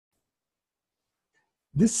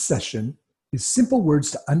This session is simple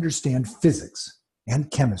words to understand physics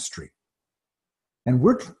and chemistry. And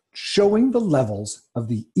we're showing the levels of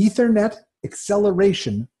the Ethernet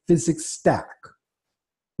acceleration physics stack.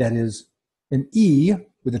 That is an E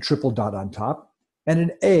with a triple dot on top and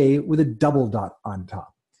an A with a double dot on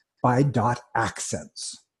top by dot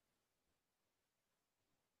accents.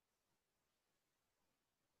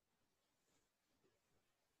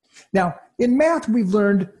 Now, in math, we've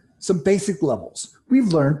learned some basic levels. We've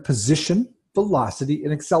learned position, velocity,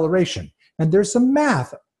 and acceleration. And there's some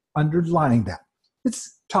math underlying that.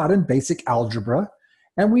 It's taught in basic algebra,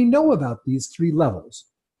 and we know about these three levels.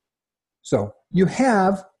 So you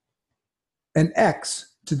have an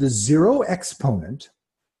x to the 0 exponent,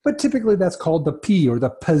 but typically that's called the p, or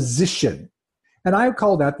the position. And I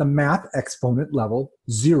call that the math exponent level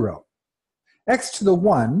 0. X to the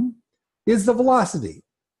 1 is the velocity,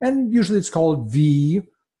 and usually it's called v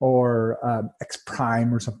or x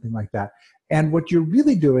prime or something like that. And what you're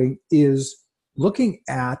really doing is looking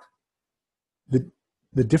at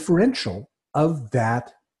the differential of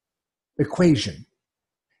that equation.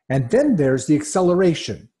 And then there's the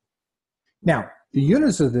acceleration. Now, the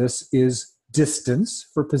units of this is distance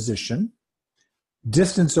for position,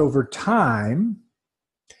 distance over time,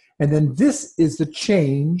 and then this is the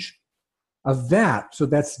change of that. So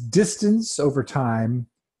that's distance over time,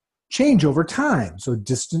 change over time. So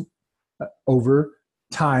distance over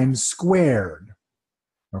time squared,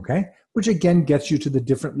 okay? Which again gets you to the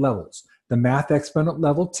different levels. The math exponent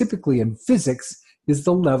level, typically in physics, is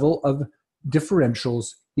the level of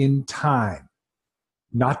differentials in time.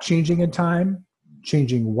 Not changing in time,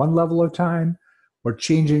 changing one level of time, or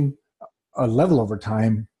changing a level over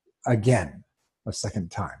time again, a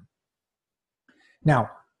second time. Now,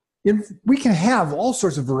 we can have all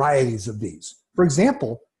sorts of varieties of these. For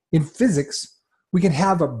example, in physics, we can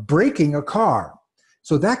have braking a car.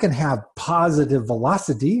 So that can have positive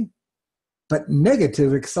velocity, but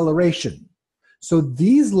negative acceleration. So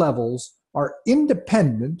these levels are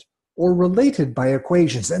independent or related by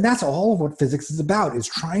equations. And that's all of what physics is about, is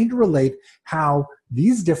trying to relate how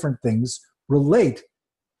these different things relate,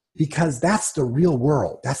 because that's the real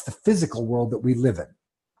world. That's the physical world that we live in.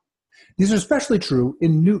 These are especially true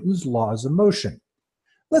in Newton's laws of motion.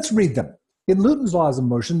 Let's read them. In Newton's laws of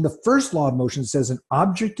motion, the first law of motion says an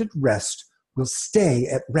object at rest will stay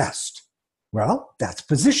at rest. Well, that's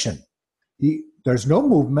position. There's no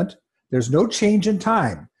movement. There's no change in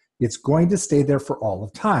time. It's going to stay there for all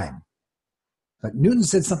of time. But Newton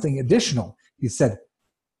said something additional. He said,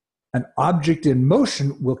 an object in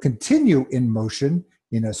motion will continue in motion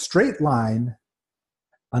in a straight line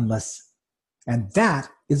unless, and that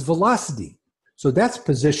is velocity. So that's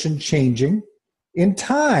position changing in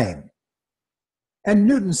time. And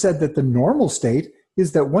Newton said that the normal state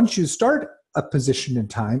is that once you start a position in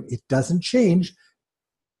time, it doesn't change,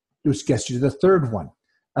 which gets you to the third one,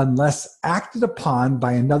 unless acted upon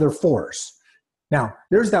by another force. Now,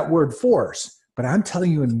 there's that word force, but I'm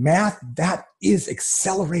telling you in math, that is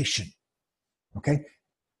acceleration, okay?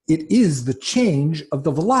 It is the change of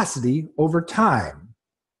the velocity over time.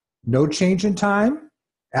 No change in time,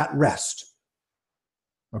 at rest,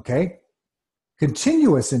 okay?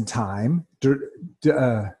 Continuous in time,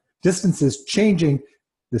 distances changing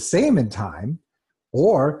the same in time,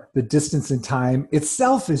 or the distance in time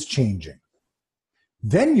itself is changing.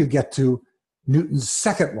 Then you get to Newton's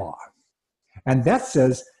second law, and that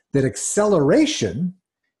says that acceleration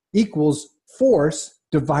equals force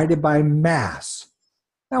divided by mass.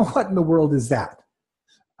 Now, what in the world is that?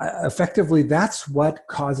 Effectively, that's what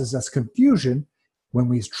causes us confusion when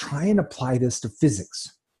we try and apply this to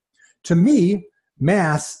physics. To me,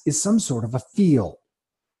 mass is some sort of a field.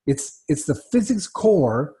 It's the physics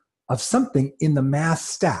core of something in the math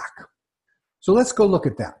stack. So let's go look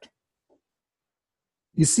at that.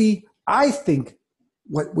 You see, I think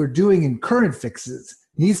what we're doing in current fixes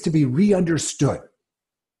needs to be re-understood.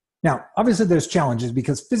 Now, obviously there's challenges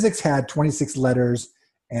because physics had 26 letters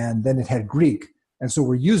and then it had Greek, and so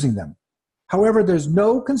we're using them. However, there's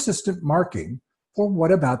no consistent marking for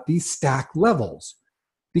what about these stack levels.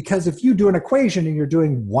 Because if you do an equation and you're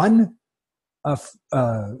doing one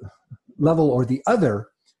level or the other,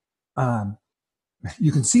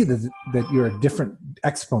 you can see that you're at different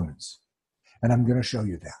exponents. And I'm going to show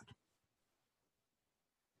you that.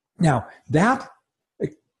 Now, that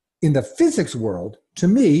in the physics world, to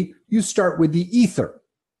me, you start with the ether,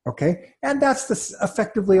 okay? And that's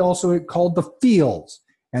effectively also called the fields.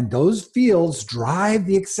 And those fields drive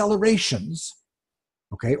the accelerations,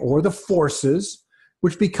 okay, or the forces,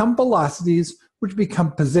 which become velocities, which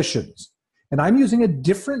become positions. And I'm using a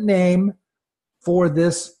different name for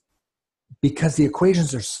this because the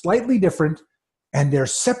equations are slightly different and they're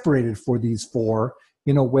separated for these four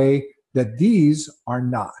in a way that these are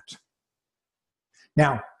not.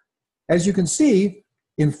 Now, as you can see,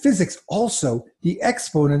 in physics also, the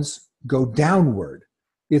exponents go downward.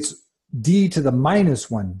 It's d to the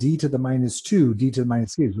minus 1, d to the minus 2, d to the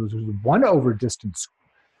minus 3. So there's 1 over distance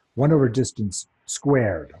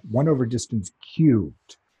squared, 1 over distance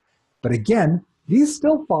cubed. But again, these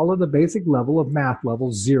still follow the basic level of math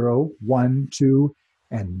levels 0, 1, 2,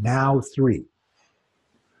 and now 3.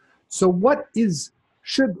 So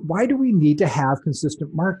why do we need to have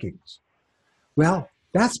consistent markings? Well,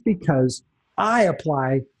 that's because I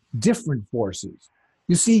apply different forces.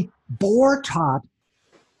 You see, Bohr taught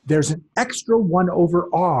there's an extra 1 over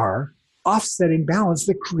r offsetting balance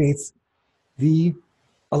that creates the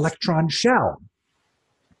electron shell.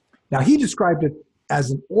 Now, he described it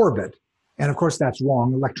as an orbit, and of course that's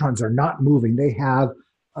wrong. Electrons are not moving. They have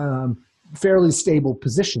fairly stable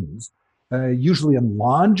positions, usually in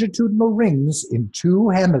longitudinal rings in 2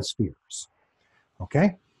 hemispheres.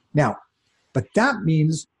 Okay? Now, but that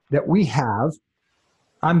means that we have,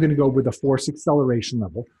 I'm going to go with a force acceleration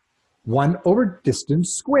level, 1 over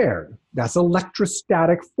distance squared. That's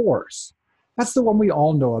electrostatic force. That's the one we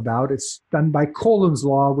all know about. It's done by Coulomb's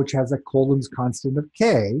law, which has a Coulomb's constant of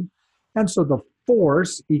K. And so the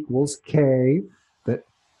force equals K, the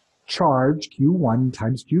charge Q1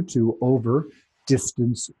 times Q2 over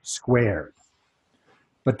distance squared.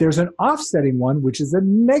 But there's an offsetting one, which is a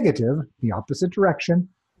negative, the opposite direction,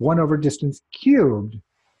 1 over distance cubed.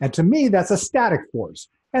 And to me, that's a static force.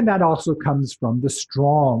 And that also comes from the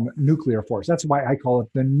strong nuclear force. That's why I call it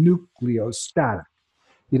the nucleostatic.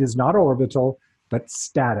 It is not orbital, but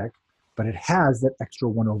static, but it has that extra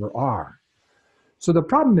 1 over r. So the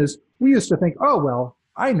problem is, we used to think, oh, well,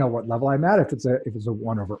 I know what level I'm at. If it's a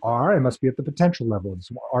 1 over r, I must be at the potential level. If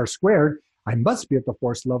it's r squared, I must be at the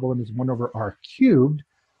force level, and it's 1 over r cubed.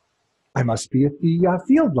 I must be at the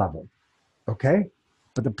field level, okay?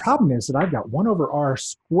 But the problem is that I've got 1 over r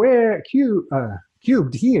squared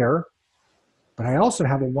cubed here, but I also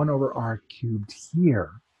have a 1 over r cubed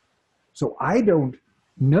here. So I don't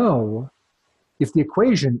know if the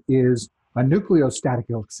equation is a nucleostatic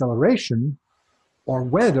acceleration or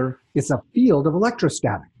whether it's a field of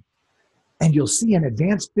electrostatic. And you'll see in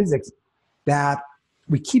advanced physics that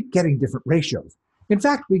we keep getting different ratios. In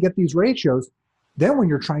fact, we get these ratios, then when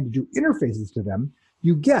you're trying to do interfaces to them,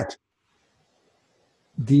 you get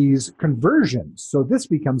these conversions. So this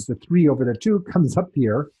becomes the 3 over the 2, comes up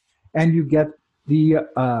here, and you get the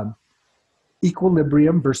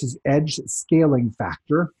equilibrium versus edge scaling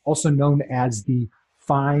factor, also known as the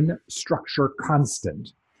fine structure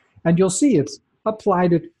constant. And you'll see it's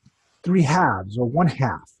applied at 3/2 or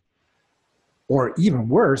 1/2. Or even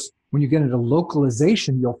worse, when you get into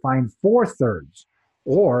localization, you'll find 4/3.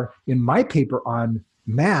 Or in my paper on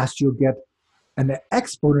mass, you'll get an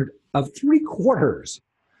exponent of 3/4.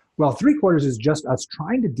 Well, 3/4 is just us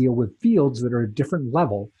trying to deal with fields that are at a different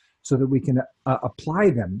level so that we can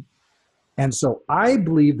apply them. And so I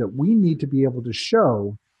believe that we need to be able to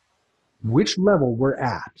show which level we're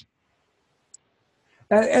at.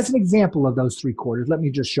 As an example of those 3/4, let me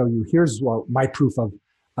just show you. Here's my proof of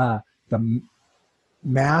the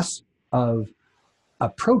mass of a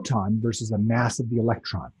proton versus the mass of the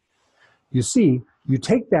electron. You see, you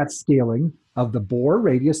take that scaling of the Bohr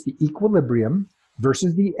radius, the equilibrium,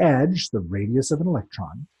 versus the edge, the radius of an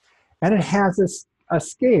electron, and it has a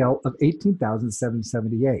scale of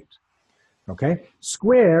 18,778. Okay?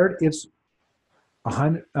 Squared, it's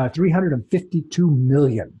 352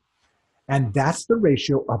 million. And that's the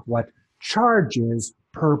ratio of what charge is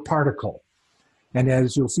per particle. And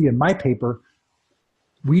as you'll see in my paper,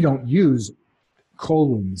 we don't use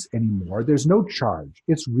coulombs anymore. There's no charge.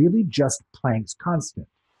 It's really just Planck's constant.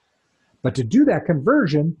 But to do that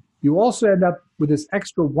conversion, you also end up with this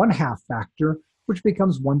extra 1/2 factor, which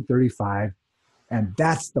becomes 135. And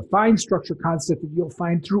that's the fine structure constant that you'll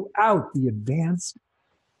find throughout the advanced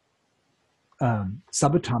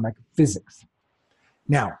subatomic physics.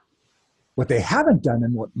 Now, what they haven't done,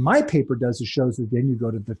 and what my paper does, is shows that then you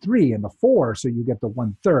go to the 3 and the 4, so you get the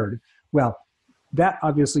 1/3. Well, that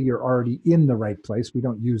obviously you're already in the right place. We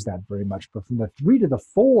don't use that very much. But from the 3 to the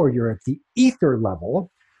 4, you're at the ether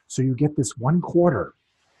level, so you get this 1/4.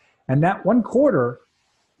 And that 1/4,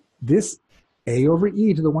 this A over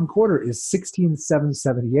E to the 1/4 is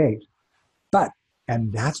 16,778. But,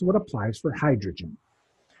 and that's what applies for hydrogen.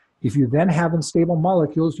 If you then have unstable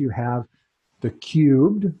molecules, you have the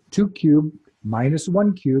cubed, 2 cubed minus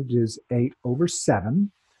 1 cubed is 8 over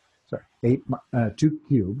 7. Sorry, 2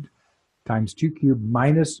 cubed times 2 cubed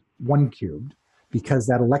minus 1 cubed. because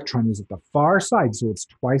that electron is at the far side, so it's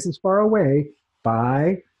twice as far away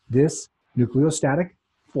by this nucleostatic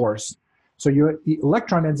force. So the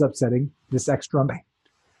electron ends up setting this extra amount.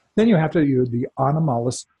 Then you have to use the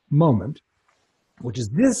anomalous moment, which is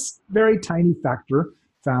this very tiny factor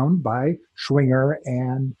found by Schwinger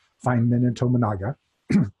and Feynman and Tominaga.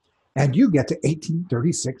 And you get to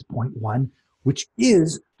 1836.1, which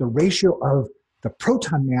is the ratio of the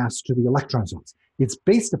proton mass to the electron zones. It's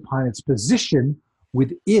based upon its position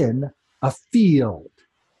within a field.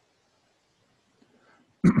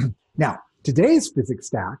 Now, today's physics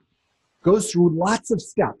stack goes through lots of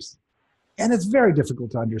steps, and it's very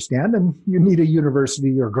difficult to understand, and you need a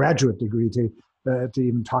university or graduate degree to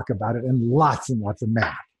even talk about it, and lots of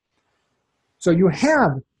math. So you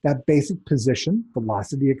have that basic position,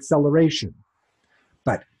 velocity, acceleration.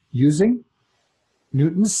 But using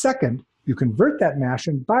Newton's second, you convert that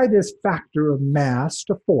motion by this factor of mass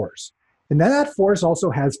to force. And then that force also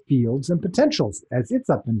has fields and potentials as it's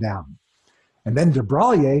up and down. And then de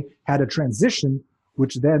Broglie had a transition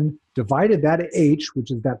which then divided that h,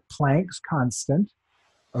 which is that Planck's constant,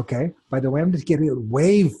 okay, by the way, I'm just getting a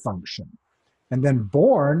wave function. And then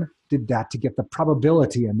Born did that to get the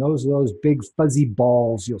probability, and those big fuzzy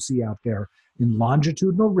balls you'll see out there in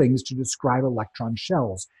longitudinal rings to describe electron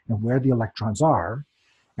shells and where the electrons are.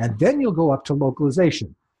 And then you'll go up to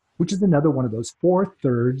localization, which is another one of those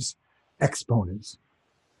 4/3 exponents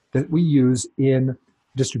that we use in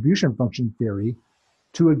distribution function theory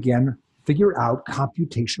to, again, figure out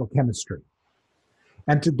computational chemistry.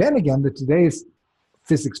 And then again, today's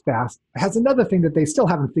physics fast has another thing that they still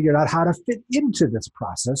haven't figured out how to fit into this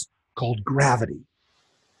process called gravity.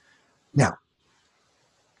 Now,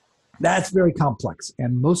 that's very complex,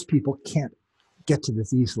 and most people can't get to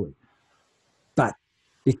this easily, but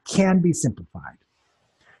it can be simplified.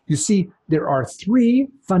 You see, there are 3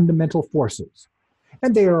 fundamental forces,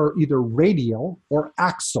 and they are either radial or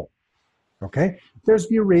axial, okay? There's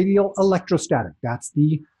the radial electrostatic. That's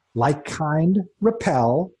the like-kind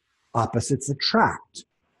repel, opposites attract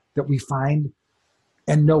that we find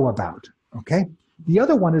and know about, okay? The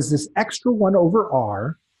other one is this extra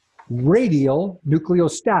 1/r, radial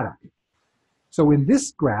nucleostatic. So in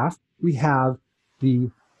this graph, we have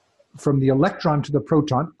from the electron to the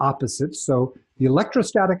proton, opposites. So the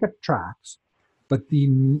electrostatic attracts, but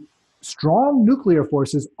the strong nuclear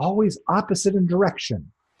force is always opposite in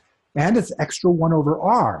direction. And it's extra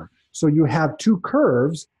 1/r. So you have 2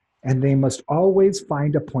 curves, and they must always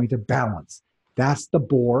find a point of balance. That's the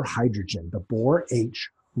Bohr hydrogen, the Bohr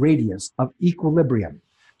H radius of equilibrium.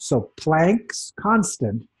 So Planck's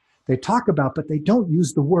constant, they talk about, but they don't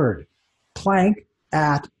use the word. Planck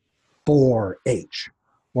at Bohr H,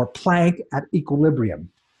 or Planck at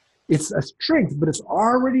equilibrium. It's a strength, but it's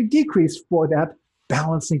already decreased for that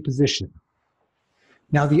balancing position.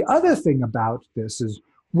 Now, the other thing about this is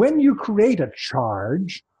when you create a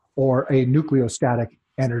charge or a nucleostatic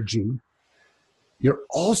energy, you're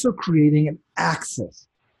also creating an axis.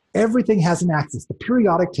 Everything has an axis. The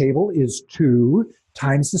periodic table is 2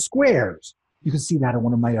 times the squares. You can see that in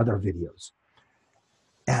one of my other videos.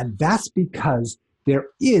 And that's because there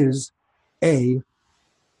is a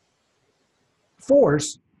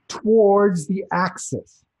force towards the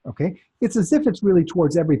axis, okay? It's as if it's really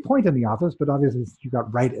towards every point in the office, but obviously you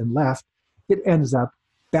got right and left, it ends up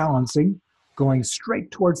balancing, going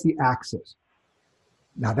straight towards the axis.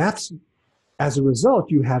 Now that's, as a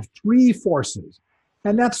result, you have 3 forces,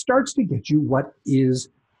 and that starts to get you what is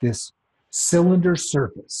this cylinder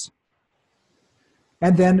surface.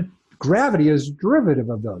 And then gravity is a derivative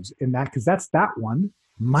of those in that, because that's that one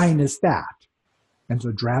minus that. And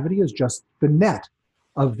so gravity is just the net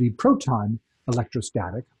of the proton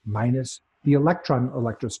electrostatic minus the electron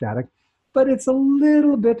electrostatic, but it's a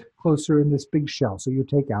little bit closer in this big shell. So you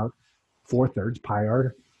take out 4/3 pi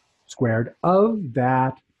r squared of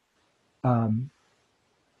that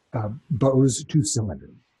Bose 2 cylinder.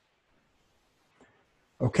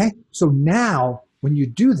 Okay, so now when you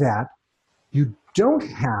do that, you don't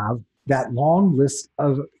have that long list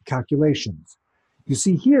of calculations. You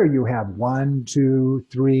see here you have 1, 2,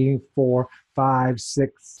 3, 4, 5,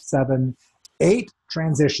 6, 7, 8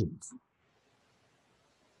 transitions.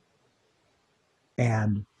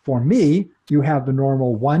 And for me, you have the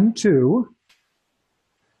normal 1, 2,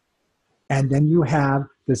 and then you have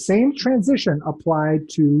the same transition applied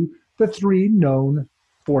to the 3 known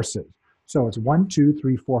forces. So it's 1, 2,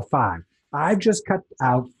 3, 4, 5. I've just cut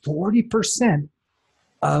out 40%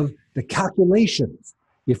 of the calculations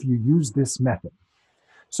if you use this method.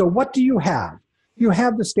 So what do you have? You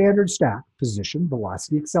have the standard stack, position,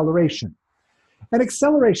 velocity, acceleration. And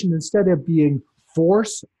acceleration, instead of being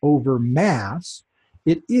force over mass,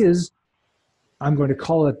 it is, I'm going to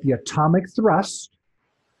call it the atomic thrust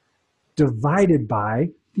divided by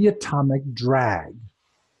the atomic drag.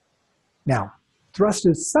 Now, thrust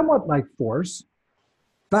is somewhat like force,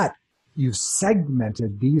 but you've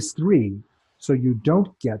segmented these three so you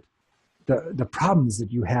don't get the problems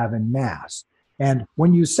that you have in mass. And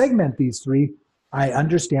when you segment these three, I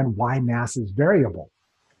understand why mass is variable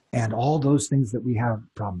and all those things that we have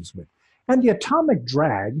problems with. And the atomic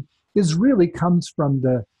drag is really comes from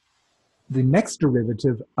the next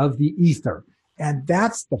derivative of the ether. And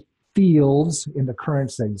that's the fields in the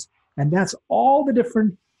current things. And that's all the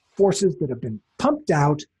different forces that have been pumped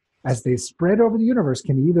out as they spread over the universe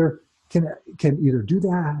can either do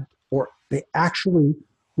that, or they actually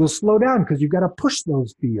will slow down because you've got to push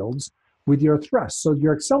those fields with your thrust. So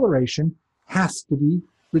your acceleration has to be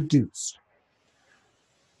reduced.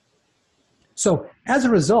 So as a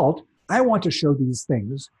result, I want to show these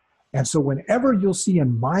things. And so whenever you'll see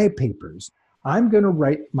in my papers, I'm going to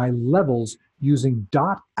write my levels using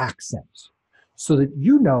dot accents so that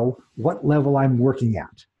you know what level I'm working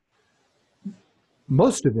at.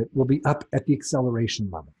 Most of it will be up at the acceleration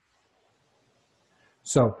level.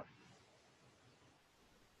 So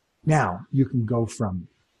now you can go from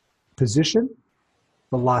position,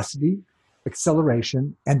 velocity,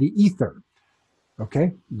 acceleration, and the ether.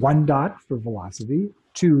 Okay, 1 dot for velocity,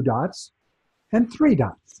 2 dots, and 3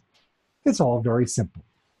 dots. It's all very simple.